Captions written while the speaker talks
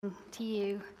To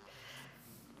you.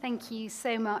 Thank you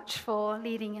so much for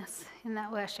leading us in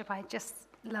that worship. I just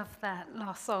love that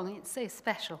last song. It's so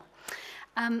special.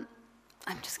 I'm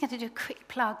just going to do a quick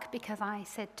plug because I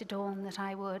said to Dawn that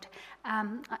I would.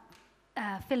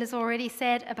 Phil has already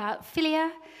said about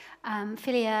Philia.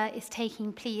 Philia is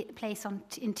taking place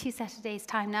in 2 Saturdays'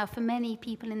 time now. For many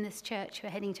people in this church who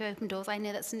are heading to Open Doors, I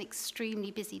know that's an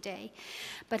extremely busy day.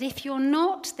 But if you're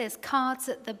not, there's cards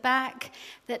at the back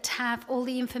that have all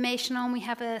the information on. We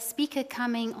have a speaker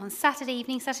coming on Saturday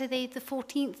evening, Saturday the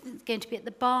 14th. It's going to be at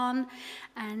the barn.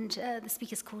 And the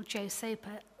speaker's called Joe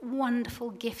Soper.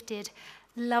 Wonderful, gifted,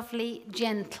 lovely,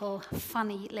 gentle,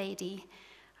 funny lady.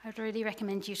 I would really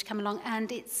recommend you to come along.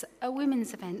 And it's a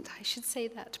women's event. I should say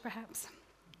that, perhaps.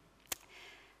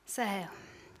 So, I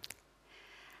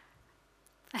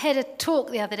heard a talk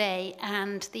the other day,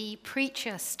 and the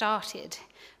preacher started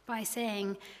by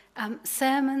saying,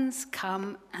 sermons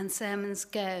come and sermons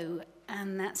go.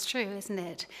 And that's true, isn't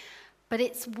it? But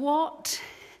it's what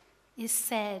is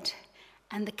said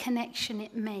and the connection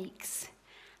it makes.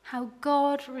 How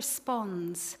God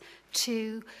responds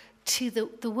to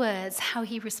the words, how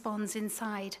he responds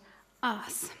inside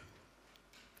us.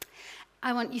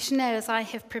 I want you to know, as I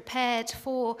have prepared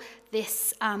for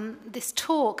this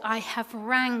talk, I have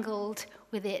wrangled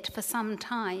with it for some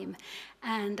time,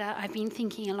 and I've been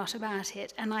thinking a lot about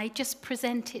it, and I just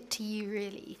present it to you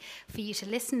really, for you to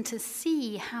listen to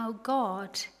see how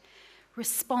God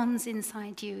responds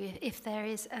inside you, if there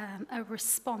is a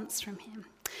response from him.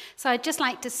 So I'd just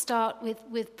like to start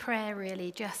with prayer,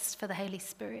 really, just for the Holy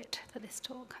Spirit for this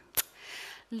talk.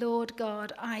 Lord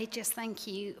God, I just thank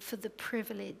you for the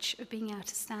privilege of being able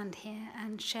to stand here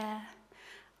and share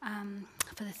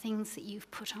for the things that you've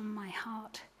put on my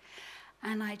heart.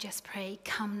 And I just pray,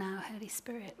 come now, Holy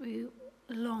Spirit. We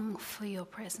long for your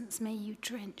presence. May you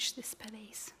drench this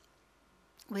place.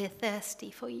 We're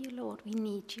thirsty for you, Lord. We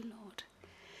need you, Lord.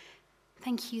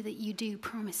 Thank you that you do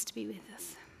promise to be with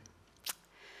us.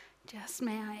 Just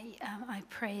may I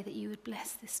pray that you would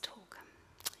bless this talk.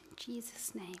 In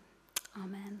Jesus' name,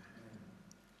 amen.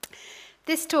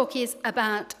 This talk is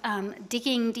about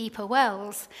digging deeper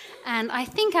wells. And I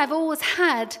think I've always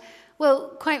had,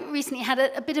 quite recently had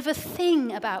a bit of a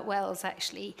thing about wells,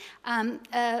 actually.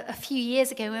 A few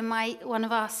years ago when one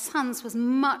of our sons was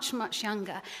much, much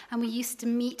younger, and we used to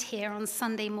meet here on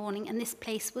Sunday morning, and this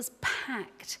place was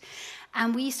packed.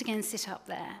 And we used to go and sit up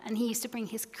there, and he used to bring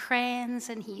his crayons,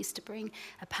 and he used to bring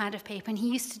a pad of paper, and he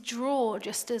used to draw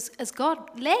just as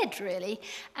God led, really.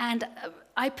 And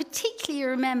I particularly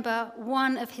remember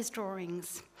one of his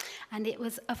drawings, and it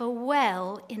was of a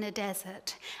well in a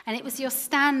desert. And it was your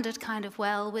standard kind of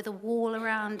well with a wall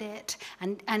around it,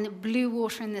 and blue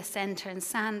water in the center and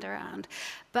sand around.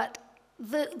 But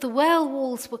the well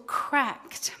walls were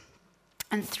cracked.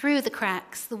 And through the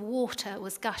cracks, the water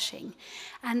was gushing.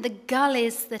 And the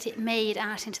gullies that it made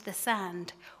out into the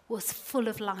sand was full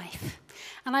of life.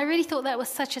 And I really thought that was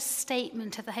such a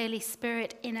statement of the Holy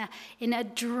Spirit in a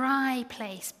dry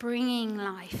place, bringing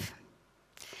life.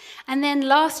 And then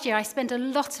last year, I spent a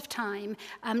lot of time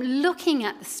looking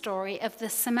at the story of the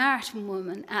Samaritan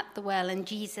woman at the well, and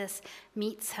Jesus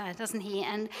meets her, doesn't he?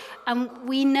 And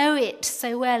we know it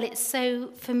so well, it's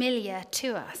so familiar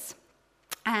to us.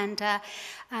 And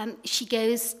she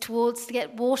goes towards to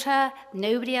get water.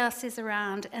 Nobody else is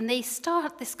around. And they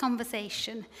start this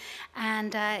conversation.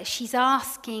 And he's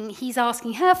asking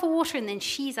her for water, and then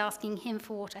she's asking him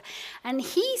for water. And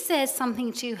he says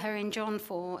something to her in John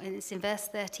 4, and it's in verse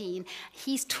 13.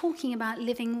 He's talking about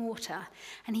living water.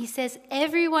 And he says,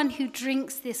 everyone who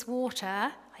drinks this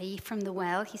water, i.e. from the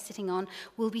well he's sitting on,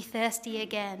 will be thirsty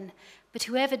again. But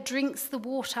whoever drinks the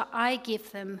water I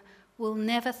give them will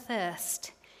never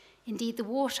thirst. Indeed, the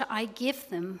water I give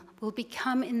them will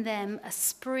become in them a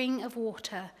spring of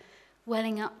water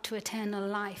welling up to eternal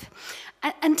life.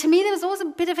 And to me, there was always a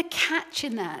bit of a catch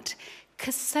in that,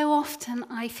 because so often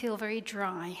I feel very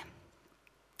dry.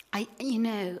 I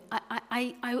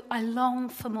long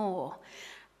for more,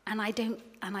 and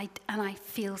I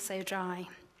feel so dry.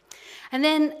 And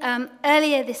then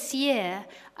earlier this year,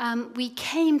 we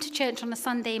came to church on a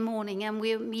Sunday morning, and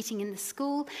we were meeting in the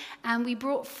school, and we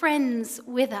brought friends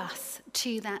with us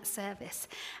to that service.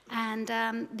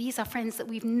 And these are friends that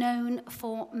we've known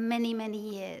for many, many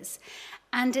years.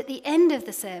 And at the end of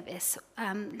the service,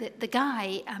 the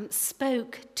guy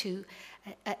spoke to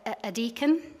a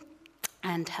deacon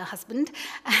and her husband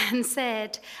and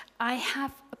said, I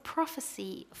have a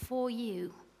prophecy for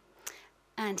you.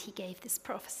 And he gave this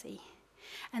prophecy.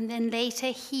 And then later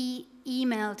he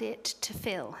emailed it to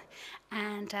Phil.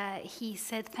 And he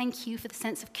said thank you for the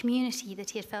sense of community that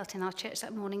he had felt in our church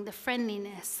that morning, the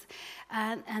friendliness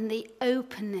and the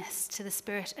openness to the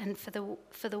Spirit and for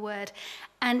the word.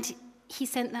 And he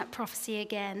sent that prophecy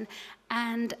again.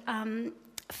 And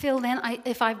Phil then,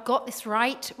 if I've got this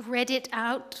right, read it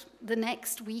out the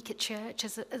next week at church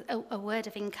as a word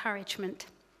of encouragement.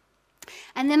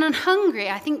 And then on Hungary,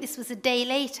 I think this was a day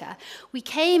later, we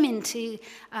came into,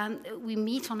 we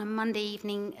meet on a Monday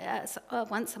evening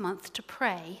once a month to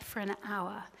pray for an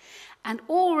hour. And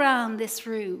all around this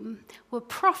room were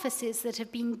prophecies that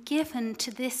have been given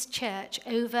to this church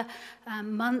over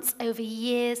months, over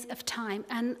years of time.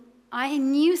 And I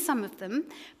knew some of them,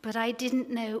 but I didn't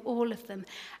know all of them.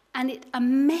 And it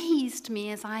amazed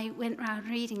me as I went around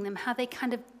reading them, how they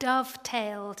kind of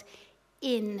dovetailed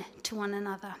into one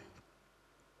another.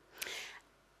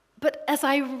 But as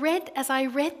I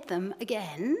read them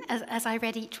again, as I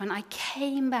read each one, I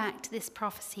came back to this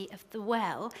prophecy of the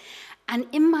well, and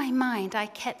in my mind I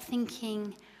kept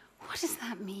thinking, what does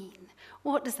that mean?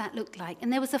 What does that look like?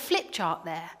 And there was a flip chart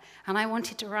there, and I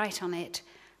wanted to write on it,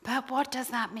 but what does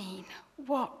that mean?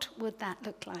 What would that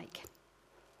look like?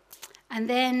 And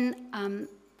then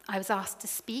I was asked to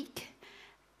speak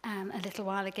a little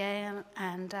while ago,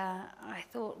 and I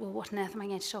thought, well, what on earth am I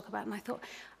going to talk about? And I thought,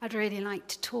 I'd really like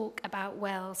to talk about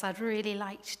wells. I'd really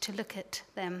like to look at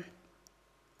them.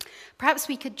 Perhaps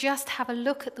we could just have a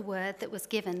look at the word that was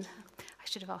given. I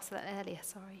should have asked that earlier,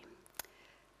 sorry.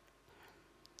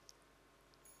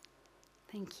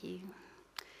 Thank you.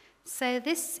 So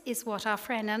this is what our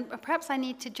friend, and perhaps I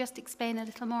need to just explain a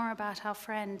little more about our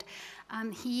friend.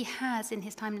 He has, in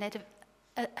his time, led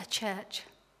a church.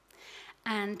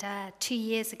 And 2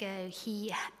 years ago,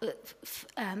 he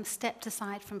stepped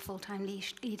aside from full-time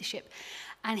leadership.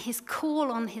 And his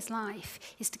call on his life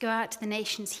is to go out to the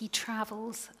nations. He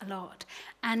travels a lot.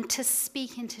 And to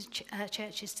speak into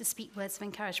churches, to speak words of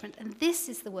encouragement. And this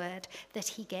is the word that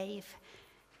he gave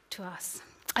to us.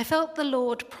 I felt the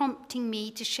Lord prompting me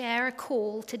to share a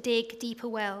call to dig deeper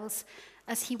wells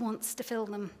as he wants to fill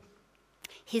them.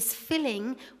 His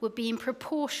filling would be in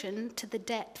proportion to the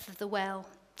depth of the well.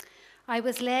 I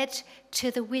was led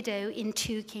to the widow in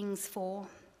 2 Kings 4.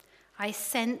 I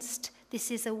sensed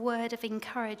this is a word of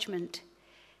encouragement.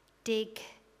 Dig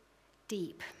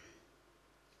deep.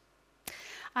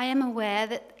 I am aware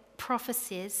that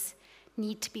prophecies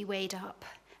need to be weighed up.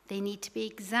 They need to be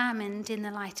examined in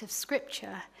the light of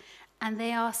Scripture, and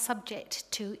they are subject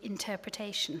to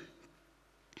interpretation.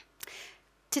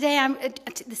 Today,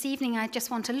 this evening, I just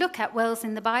want to look at wells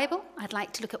in the Bible. I'd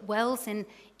like to look at wells in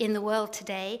the world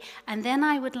today, and then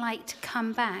I would like to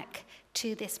come back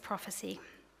to this prophecy.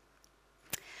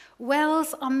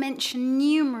 Wells are mentioned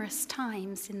numerous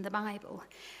times in the Bible.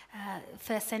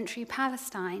 First century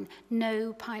Palestine,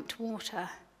 no piped water.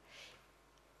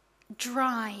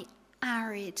 Dry,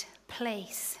 arid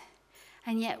place.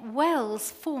 And yet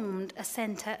wells formed a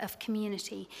centre of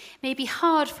community. It may be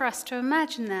hard for us to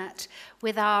imagine that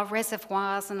with our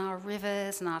reservoirs and our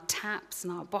rivers and our taps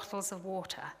and our bottles of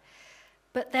water.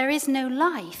 But there is no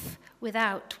life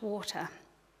without water.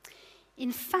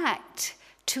 In fact,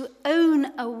 to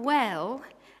own a well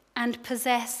and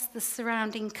possess the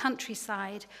surrounding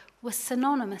countryside was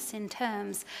synonymous in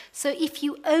terms. So if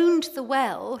you owned the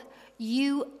well,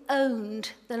 you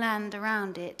owned the land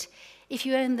around it. If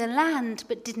you owned the land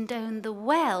but didn't own the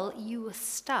well, you were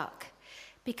stuck.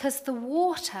 Because the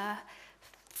water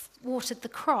watered the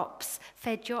crops,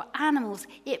 fed your animals,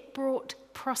 it brought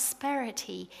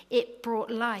prosperity, it brought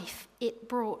life, it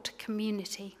brought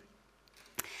community.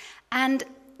 And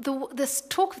the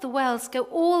talk of the wells go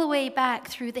all the way back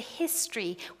through the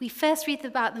history. We first read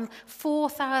about them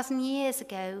 4,000 years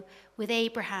ago with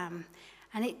Abraham.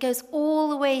 And it goes all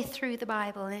the way through the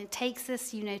Bible, and it takes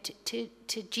us,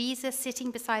 to Jesus sitting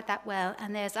beside that well,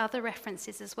 and there's other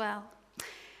references as well.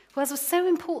 Wells were so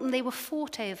important, they were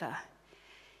fought over.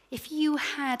 If you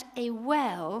had a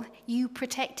well, you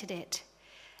protected it.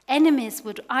 Enemies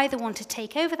would either want to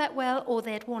take over that well, or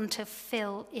they'd want to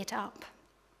fill it up.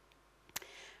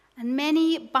 And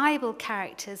many Bible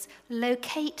characters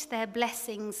locate their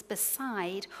blessings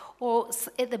beside, or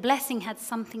the blessing had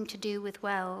something to do with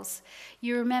wells.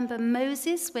 You remember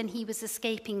Moses when he was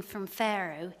escaping from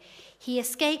Pharaoh. He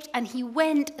escaped and he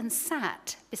went and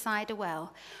sat beside a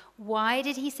well. Why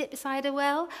did he sit beside a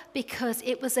well? Because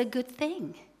it was a good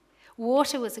thing.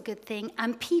 Water was a good thing,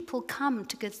 and people come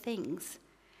to good things.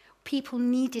 People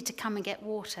needed to come and get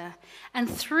water. And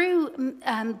through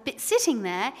sitting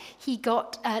there, he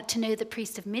got to know the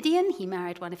priest of Midian. He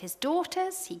married one of his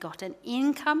daughters. He got an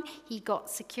income. He got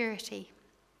security.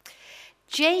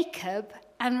 Jacob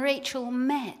and Rachel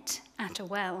met at a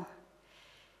well.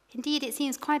 Indeed, it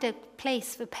seems quite a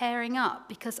place for pairing up,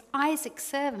 because Isaac's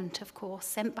servant, of course,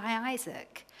 sent by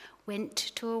Isaac, went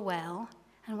to a well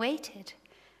and waited.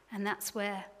 And that's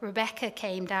where Rebekah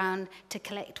came down to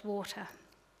collect water.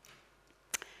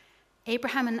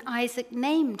 Abraham and Isaac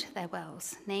named their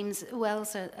wells.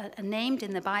 Wells are named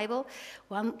in the Bible.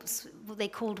 They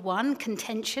called one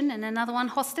contention and another one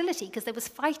hostility, because there was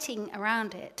fighting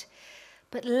around it.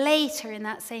 But later in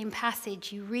that same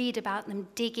passage, you read about them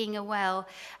digging a well,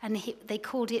 and they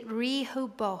called it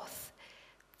Rehoboth.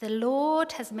 The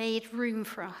Lord has made room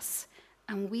for us,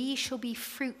 and we shall be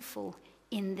fruitful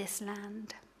in this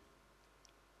land.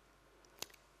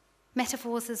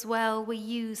 Metaphors as well were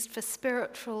used for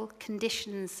spiritual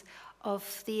conditions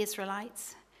of the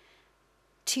Israelites.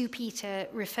 2 Peter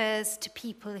refers to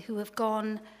people who have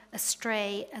gone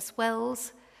astray as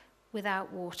wells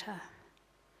without water.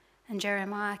 And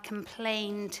Jeremiah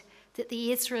complained that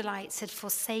the Israelites had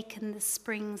forsaken the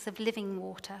springs of living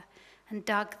water and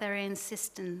dug their own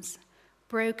cisterns,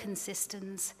 broken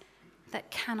cisterns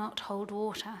that cannot hold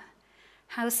water.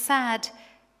 How sad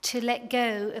to let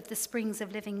go of the springs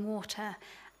of living water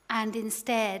and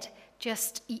instead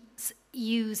just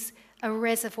use a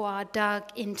reservoir dug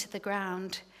into the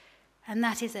ground. And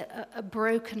that is a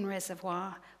broken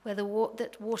reservoir where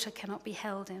that water cannot be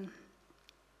held in.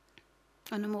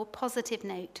 On a more positive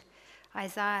note,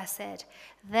 Isaiah said,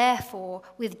 "Therefore,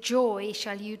 with joy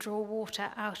shall you draw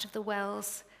water out of the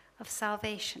wells of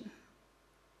salvation."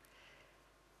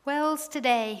 Wells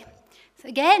today.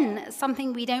 Again,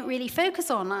 something we don't really focus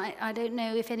on. I don't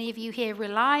know if any of you here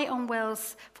rely on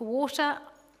wells for water.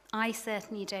 I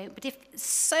certainly don't. But if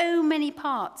so many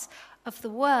parts of the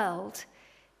world,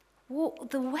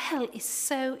 the well is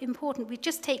so important. We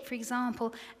just take, for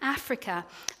example, Africa.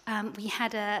 We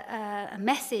had a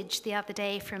message the other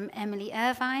day from Emily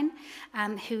Irvine,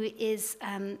 who is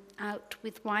out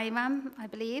with YWAM, I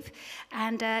believe.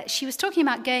 And she was talking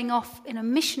about going off in a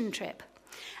mission trip.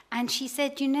 And she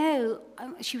said,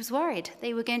 she was worried.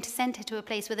 They were going to send her to a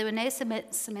place where there were no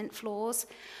cement floors,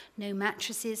 no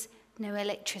mattresses, no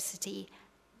electricity,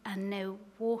 and no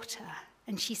water.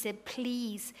 And she said,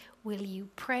 "Please, will you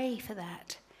pray for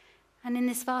that?" And in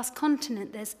this vast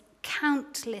continent, there's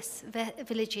countless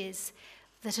villages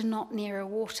that are not near a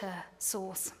water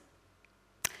source.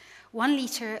 1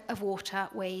 litre of water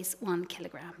weighs 1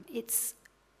 kilogram. It's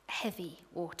heavy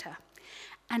water.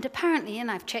 And apparently,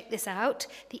 and I've checked this out,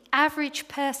 the average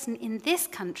person in this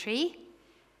country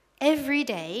every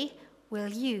day will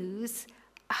use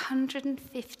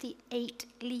 158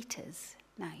 litres.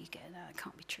 Now you go, no, that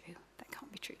can't be true. That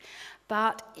can't be true.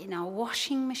 But in our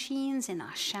washing machines, in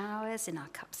our showers, in our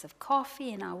cups of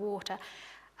coffee, in our water,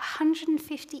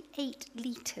 158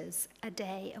 litres a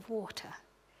day of water.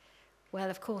 Well,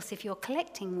 of course, if you're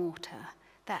collecting water,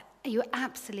 that you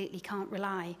absolutely can't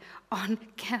rely on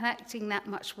collecting that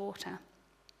much water.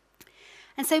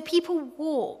 And so people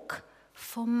walk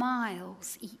for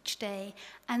miles each day,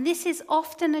 and this is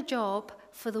often a job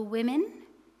for the women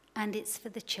and it's for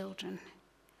the children.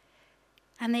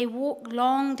 And they walk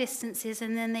long distances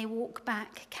and then they walk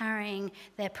back carrying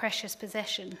their precious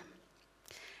possession.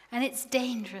 And it's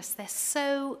dangerous. They're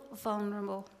so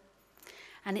vulnerable.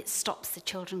 And it stops the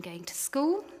children going to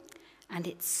school, and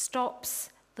it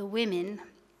stops the women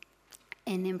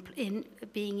in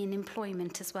being in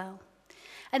employment as well.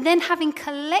 And then, having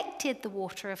collected the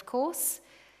water, of course,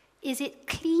 is it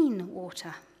clean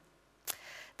water?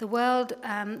 The World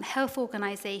Health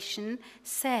Organization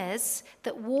says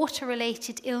that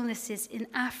water-related illnesses in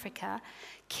Africa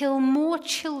kill more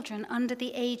children under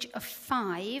the age of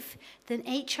 5 than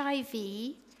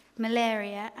HIV,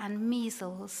 malaria, and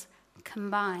measles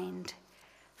combined.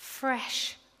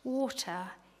 Fresh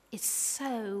water is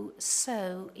so,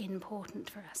 so important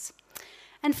for us.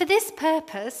 And for this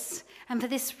purpose, and for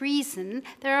this reason,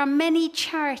 there are many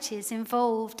charities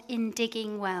involved in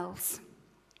digging wells.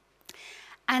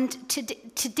 And to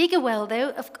dig a well,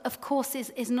 though, of course,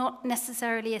 is not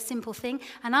necessarily a simple thing.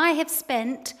 And I have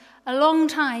spent a long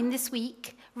time this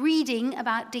week reading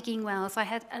about digging wells. I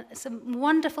had some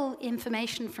wonderful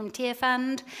information from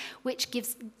Tearfund, which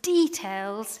gives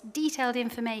detailed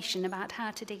information about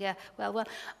how to dig a well. Well,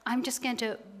 I'm just going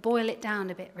to boil it down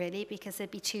a bit, really, because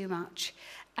there'd be too much.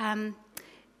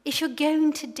 If you're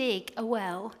going to dig a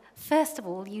well, first of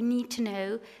all, you need to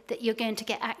know that you're going to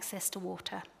get access to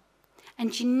water.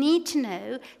 And you need to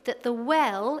know that the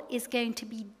well is going to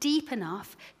be deep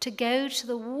enough to go to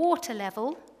the water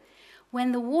level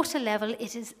when the water level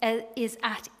is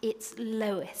at its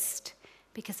lowest.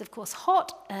 Because, of course,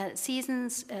 hot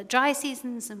seasons, dry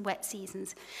seasons and wet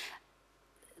seasons.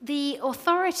 The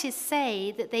authorities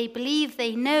say that they believe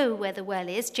they know where the well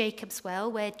is, Jacob's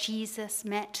well, where Jesus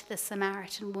met the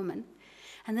Samaritan woman.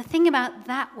 And the thing about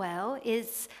that well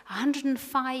is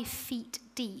 105 feet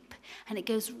deep, and it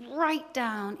goes right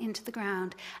down into the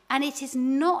ground. And it is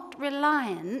not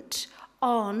reliant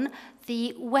on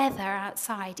the weather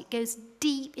outside. It goes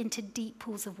deep into deep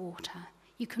pools of water.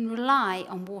 You can rely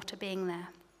on water being there.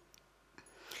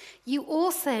 You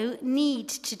also need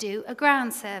to do a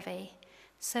ground survey.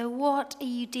 So what are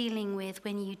you dealing with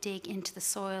when you dig into the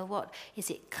soil? What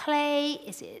is it? Clay?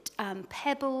 Is it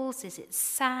pebbles? Is it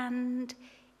sand?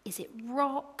 Is it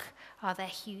rock? Are there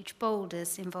huge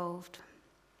boulders involved?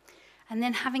 And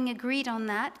then having agreed on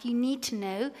that, you need to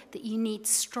know that you need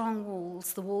strong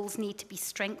walls. The walls need to be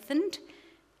strengthened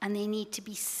and they need to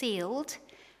be sealed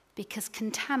because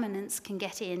contaminants can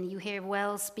get in. You hear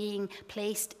wells being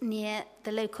placed near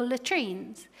the local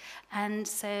latrines, and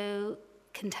so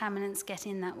contaminants get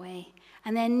in that way.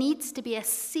 And there needs to be a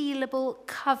sealable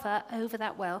cover over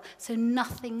that well so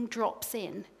nothing drops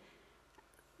in.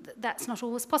 That's not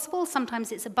always possible.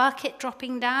 Sometimes it's a bucket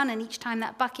dropping down, and each time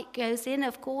that bucket goes in,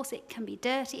 of course, it can be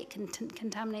dirty, it can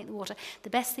contaminate the water. The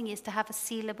best thing is to have a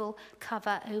sealable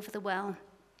cover over the well.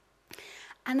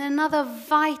 And another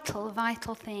vital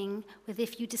thing with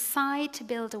if you decide to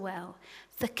build a well,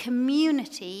 the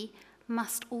community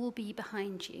must all be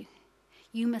behind you.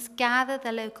 You must gather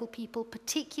the local people,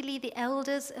 particularly the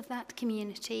elders of that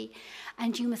community,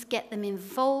 and you must get them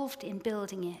involved in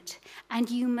building it. And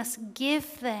you must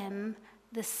give them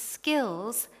the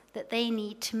skills that they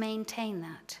need to maintain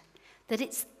that. That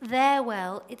it's their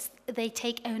well, they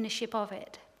take ownership of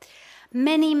it.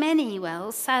 Many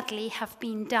wells, sadly, have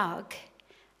been dug.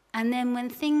 And then when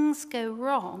things go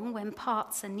wrong, when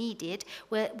parts are needed,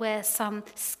 where some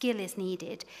skill is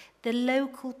needed, the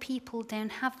local people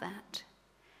don't have that.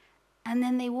 And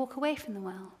then they walk away from the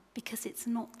well because it's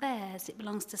not theirs. It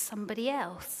belongs to somebody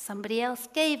else. Somebody else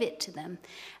gave it to them.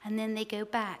 And then they go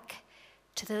back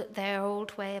to their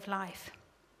old way of life.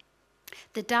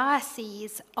 The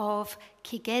Diocese of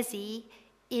Kigezi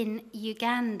in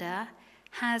Uganda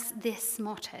has this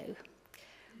motto: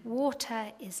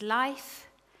 water is life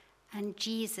and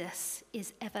Jesus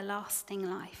is everlasting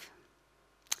life.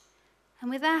 And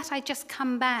with that, I just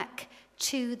come back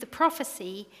to the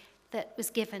prophecy that was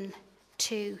given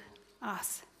to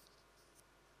us.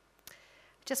 I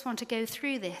just want to go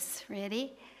through this,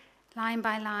 really, line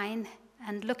by line,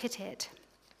 and look at it.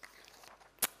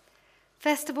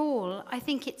 First of all, I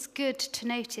think it's good to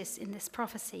notice in this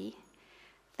prophecy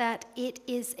that it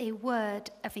is a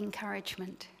word of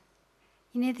encouragement.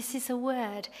 You know, this is a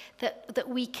word that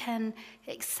we can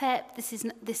accept. This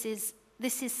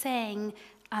is saying,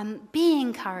 be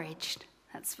encouraged.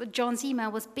 That's what John's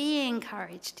email was, be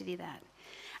encouraged to do that.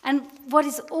 And what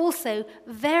is also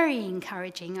very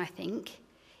encouraging, I think,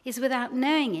 is without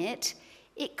knowing it,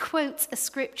 it quotes a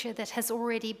scripture that has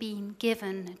already been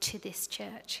given to this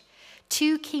church.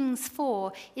 2 Kings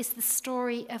 4 is the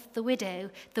story of the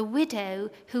widow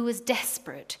who was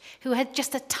desperate, who had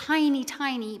just a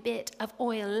tiny bit of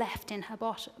oil left in her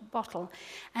bottle.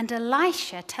 And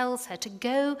Elisha tells her to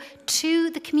go to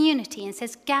the community and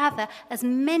says, gather as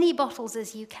many bottles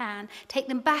as you can, take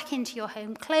them back into your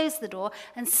home, close the door,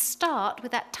 and start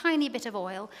with that tiny bit of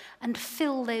oil and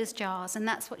fill those jars. And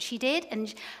that's what she did.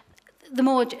 And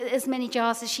as many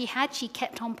jars as she had, she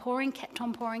kept on pouring,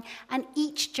 and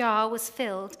each jar was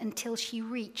filled until she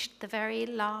reached the very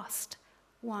last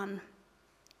one.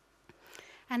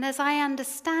 And as I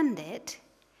understand it,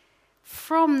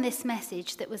 from this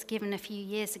message that was given a few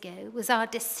years ago was our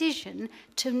decision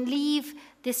to leave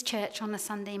this church on a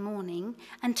Sunday morning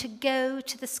and to go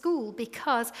to the school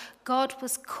because God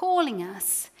was calling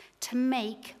us to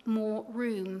make more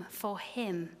room for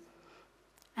him.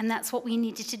 And that's what we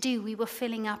needed to do. We were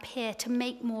filling up here to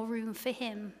make more room for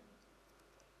him.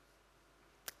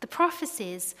 The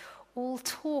prophecies all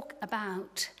talk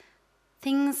about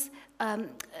things, an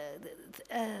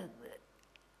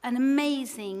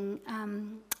amazing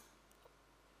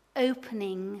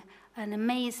opening, an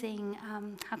amazing,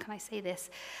 how can I say this?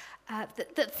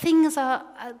 That things are,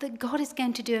 that God is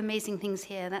going to do amazing things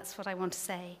here. That's what I want to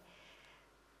say.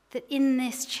 That in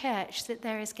this church, that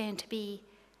there is going to be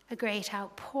a great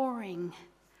outpouring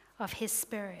of his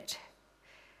Spirit.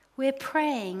 We're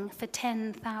praying for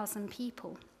 10,000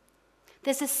 people.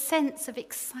 There's a sense of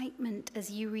excitement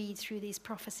as you read through these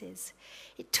prophecies.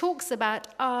 It talks about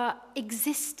our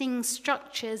existing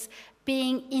structures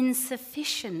being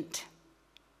insufficient.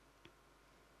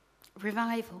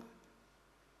 Revival.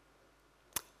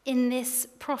 In this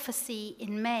prophecy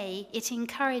in May, it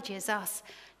encourages us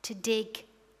to dig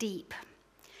deep.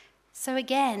 So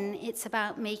again, it's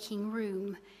about making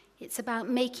room. It's about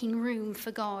making room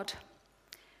for God.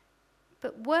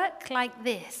 But work like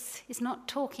this is not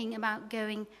talking about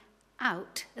going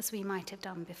out as we might have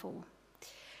done before.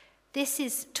 This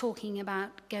is talking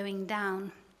about going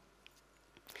down.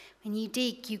 When you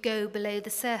dig, you go below the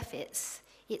surface.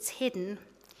 It's hidden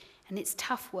and it's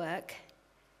tough work.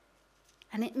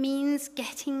 And it means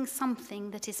getting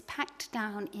something that is packed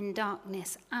down in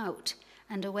darkness out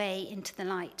and away into the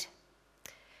light.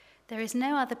 There is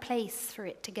no other place for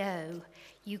it to go.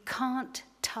 You can't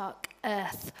tuck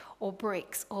earth or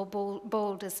bricks or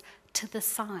boulders to the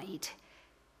side.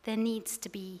 There needs to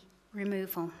be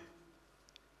removal.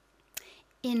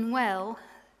 In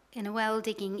a well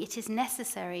digging, it is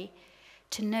necessary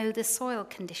to know the soil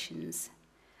conditions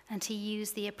and to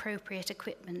use the appropriate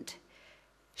equipment.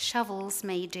 Shovels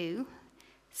may do.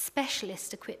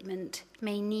 Specialist equipment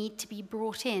may need to be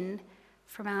brought in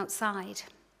from outside.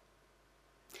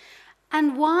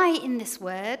 And why in this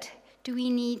word do we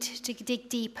need to dig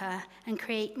deeper and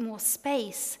create more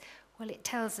space? Well, it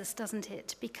tells us, doesn't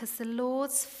it? Because the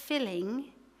Lord's filling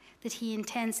that he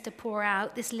intends to pour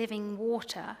out, this living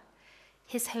water,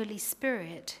 his Holy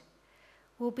Spirit,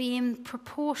 will be in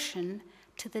proportion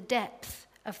to the depth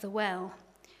of the well.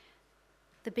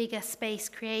 The bigger space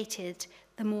created,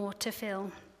 the more to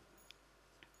fill.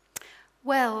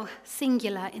 Well,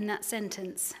 singular in that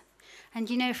sentence. And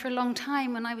you know, for a long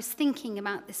time when I was thinking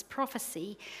about this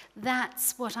prophecy,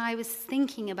 that's what I was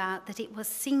thinking about, that it was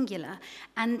singular.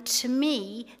 And to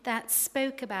me, that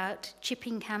spoke about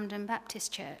Chipping Camden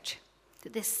Baptist Church.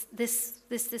 That this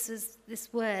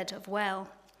word of well.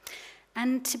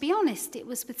 And to be honest, it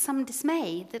was with some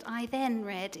dismay that I then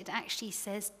read it actually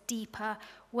says deeper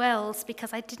wells,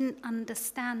 because I didn't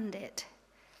understand it.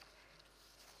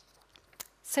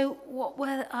 So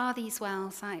what are these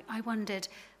wells? I wondered.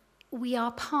 We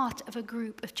are part of a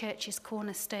group of churches,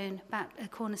 cornerstone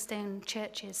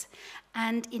churches.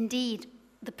 And indeed,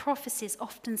 the prophecies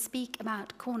often speak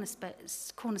about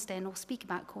cornerstone or speak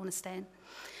about cornerstone.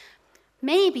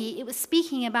 Maybe it was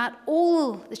speaking about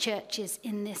all the churches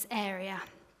in this area,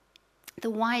 the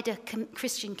wider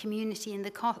Christian community in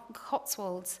the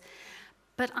Cotswolds.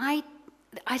 But I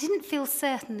didn't feel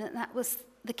certain that that was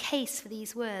the case for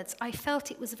these words. I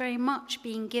felt it was very much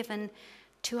being given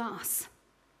to us.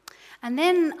 And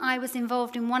then I was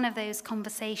involved in one of those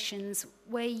conversations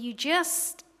where you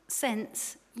just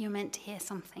sense you're meant to hear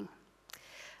something.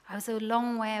 I was a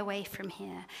long way away from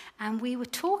here, and we were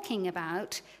talking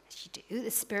about, as you do,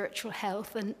 the spiritual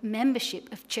health and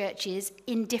membership of churches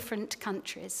in different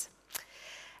countries.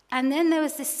 And then there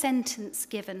was this sentence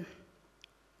given.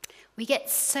 We get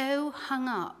so hung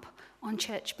up on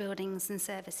church buildings and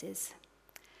services,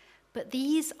 but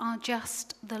these are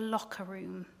just the locker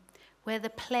room where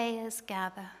the players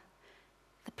gather,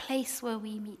 the place where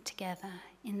we meet together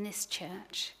in this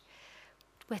church,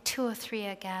 where 2 or 3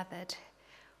 are gathered,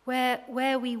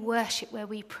 where we worship, where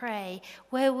we pray,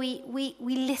 where we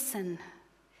listen.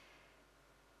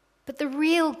 But the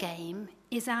real game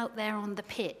is out there on the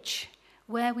pitch,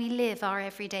 where we live our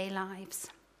everyday lives.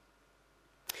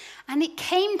 And it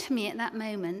came to me at that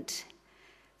moment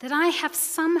that I have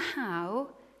somehow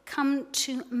come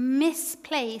to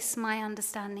misplace my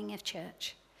understanding of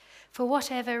church. For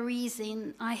whatever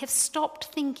reason, I have stopped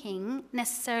thinking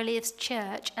necessarily of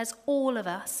church as all of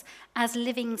us, as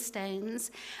living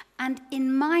stones. And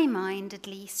in my mind, at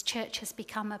least, church has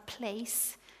become a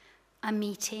place, a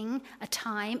meeting, a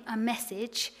time, a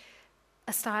message,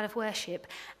 a style of worship.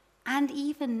 And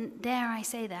even, dare I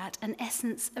say that, an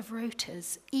essence of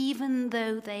rotas, even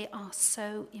though they are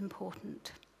so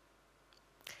important.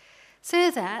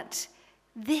 So that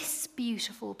this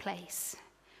beautiful place,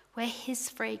 where his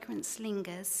fragrance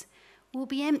lingers, will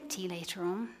be empty later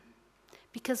on,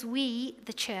 because we,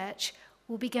 the church,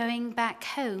 will be going back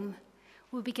home.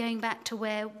 We'll be going back to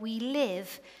where we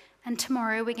live. And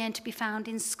tomorrow we're going to be found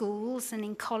in schools and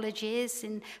in colleges,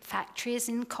 in factories,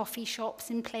 in coffee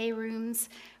shops, in playrooms.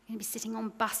 We're going to be sitting on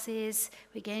buses.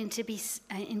 We're going to be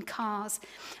in cars.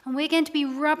 And we're going to be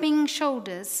rubbing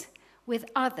shoulders with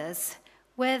others,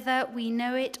 whether we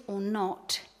know it or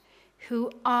not, who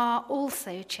are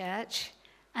also church,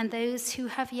 and those who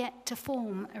have yet to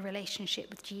form a relationship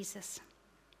with Jesus.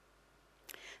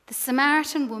 The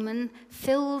Samaritan woman,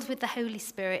 filled with the Holy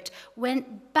Spirit,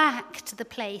 went back to the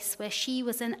place where she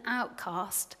was an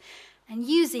outcast, and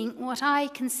using what I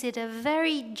consider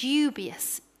very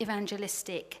dubious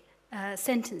evangelistic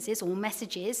sentences or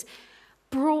messages,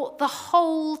 brought the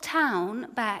whole town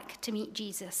back to meet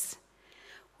Jesus.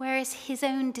 Whereas his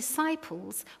own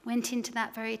disciples went into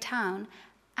that very town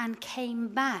and came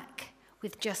back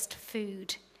with just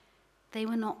food They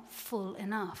were not full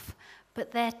enough,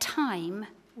 but their time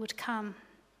would come.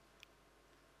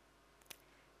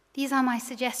 These are my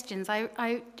suggestions.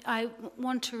 I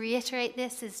want to reiterate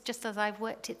this just as I've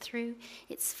worked it through.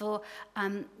 It's for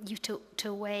you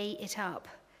to weigh it up.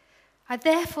 I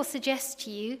therefore suggest to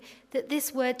you that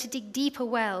this word to dig deeper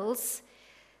wells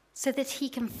so that he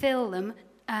can fill them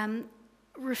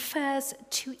refers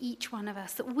to each one of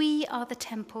us, that we are the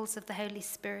temples of the Holy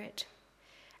Spirit,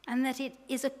 and that it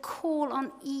is a call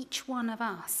on each one of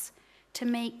us to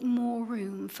make more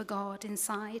room for God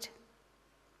inside.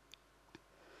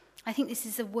 I think this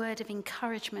is a word of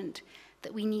encouragement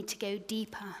that we need to go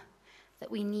deeper,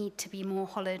 that we need to be more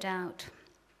hollowed out.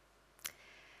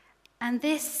 And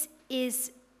this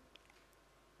is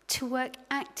to work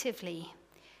actively.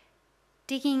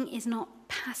 Digging is not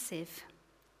passive.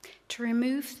 To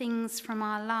remove things from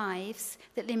our lives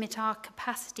that limit our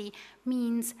capacity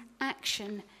means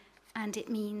action, and it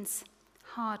means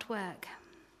hard work.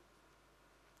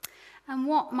 And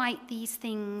what might these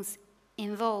things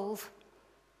involve?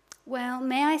 Well,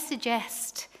 may I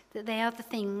suggest that they are the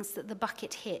things that the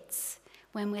bucket hits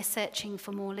when we're searching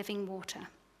for more living water.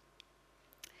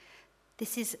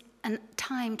 This is a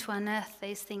time to unearth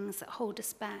those things that hold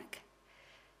us back.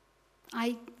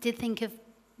 I did think of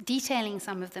detailing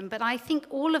some of them, but I think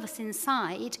all of us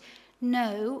inside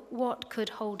know what could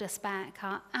hold us back: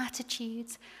 our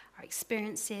attitudes, our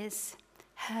experiences,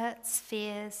 hurts,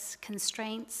 fears,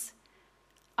 constraints,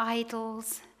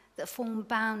 idols that form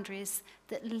boundaries,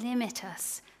 that limit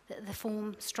us, that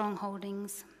form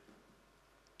strongholdings.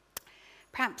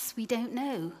 Perhaps we don't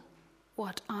know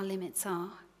what our limits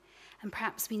are, and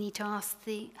perhaps we need to ask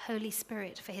the Holy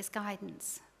Spirit for his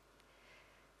guidance.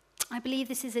 I believe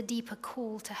this is a deeper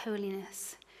call to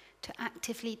holiness, to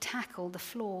actively tackle the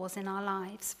flaws in our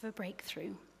lives for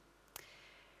breakthrough.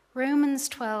 Romans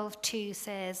 12:2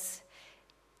 says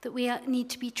that we need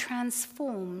to be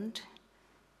transformed,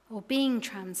 or being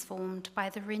transformed, by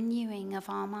the renewing of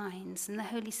our minds, and the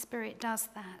Holy Spirit does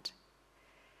that.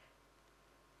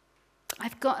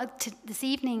 This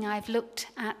evening I've looked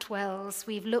at wells.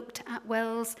 We've looked at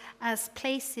wells as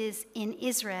places in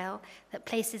Israel, that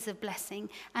places of blessing,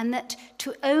 and that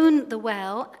to own the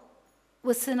well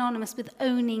was synonymous with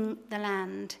owning the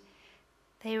land.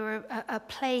 They were a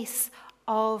place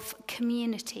of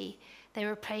community. They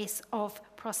were a place of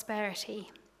prosperity.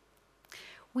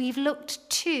 We've looked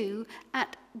too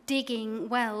at digging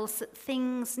wells, that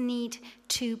things need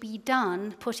to be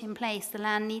done, put in place. The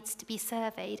land needs to be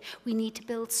surveyed. We need to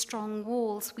build strong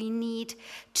walls. We need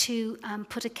to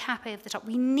put a cap over the top.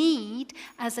 We need,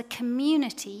 as a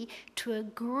community, to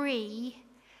agree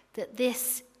that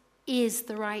this is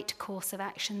the right course of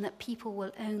action, that people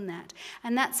will own that.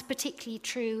 And that's particularly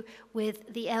true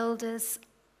with the elders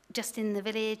just in the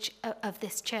village of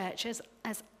this church.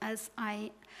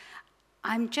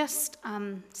 I'm just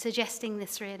suggesting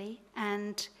this really,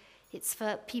 and it's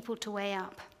for people to weigh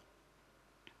up.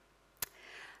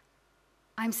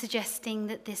 I'm suggesting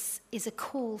that this is a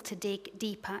call to dig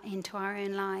deeper into our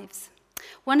own lives.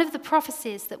 One of the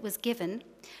prophecies that was given,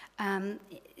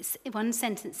 one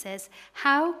sentence says,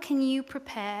 "How can you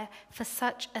prepare for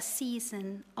such a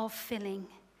season of filling?"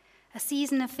 A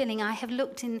season of filling. I have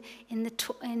looked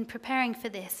in preparing for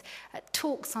this at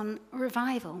talks on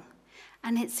revival.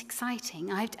 And it's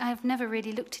exciting. I've never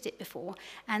really looked at it before,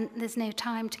 and there's no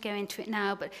time to go into it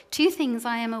now. But two things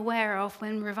I am aware of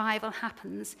when revival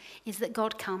happens is that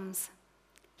God comes.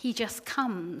 He just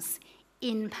comes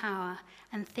in power,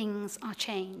 and things are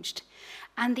changed.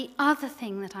 And the other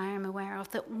thing that I am aware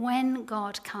of, that when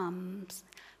God comes,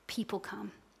 people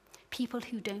come. People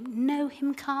who don't know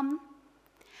him come,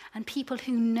 and people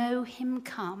who know him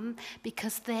come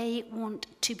because they want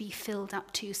to be filled up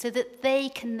too, so that they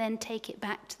can then take it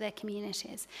back to their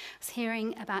communities. I was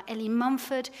hearing about Ellie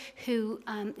Mumford, who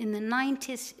in the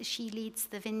 90s, she leads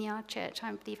the Vineyard Church,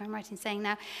 I believe I'm right in saying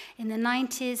now. In the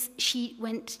 90s, she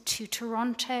went to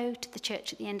Toronto, to the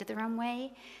church at the end of the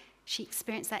runway. She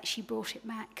experienced that. She brought it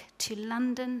back to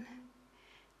London.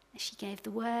 She gave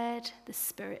the word. The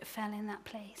Spirit fell in that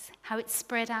place. How it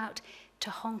spread out to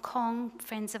Hong Kong.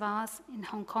 Friends of ours in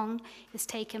Hong Kong was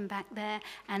taken back there,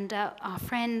 and our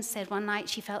friend said one night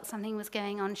she felt something was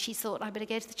going on. She thought, I better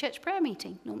go to the church prayer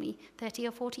meeting. Normally 30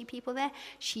 or 40 people there.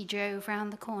 She drove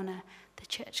round the corner. The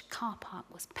church car park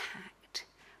was packed.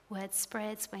 Word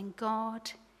spreads when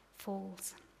God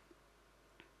falls.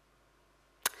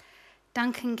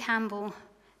 Duncan Campbell,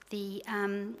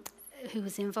 who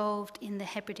was involved in the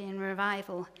Hebridean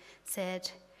revival,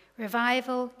 said,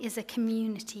 "Revival is a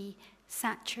community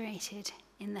saturated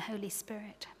in the Holy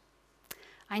Spirit."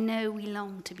 I know we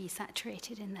long to be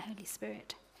saturated in the Holy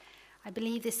Spirit. I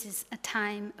believe this is a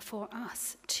time for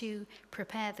us to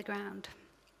prepare the ground.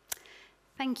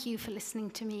 Thank you for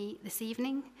listening to me this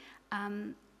evening.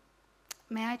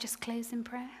 May I just close in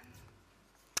prayer?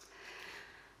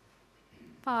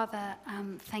 Father,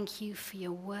 thank you for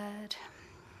your word.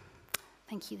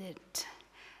 Thank you that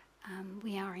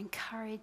we are encouraged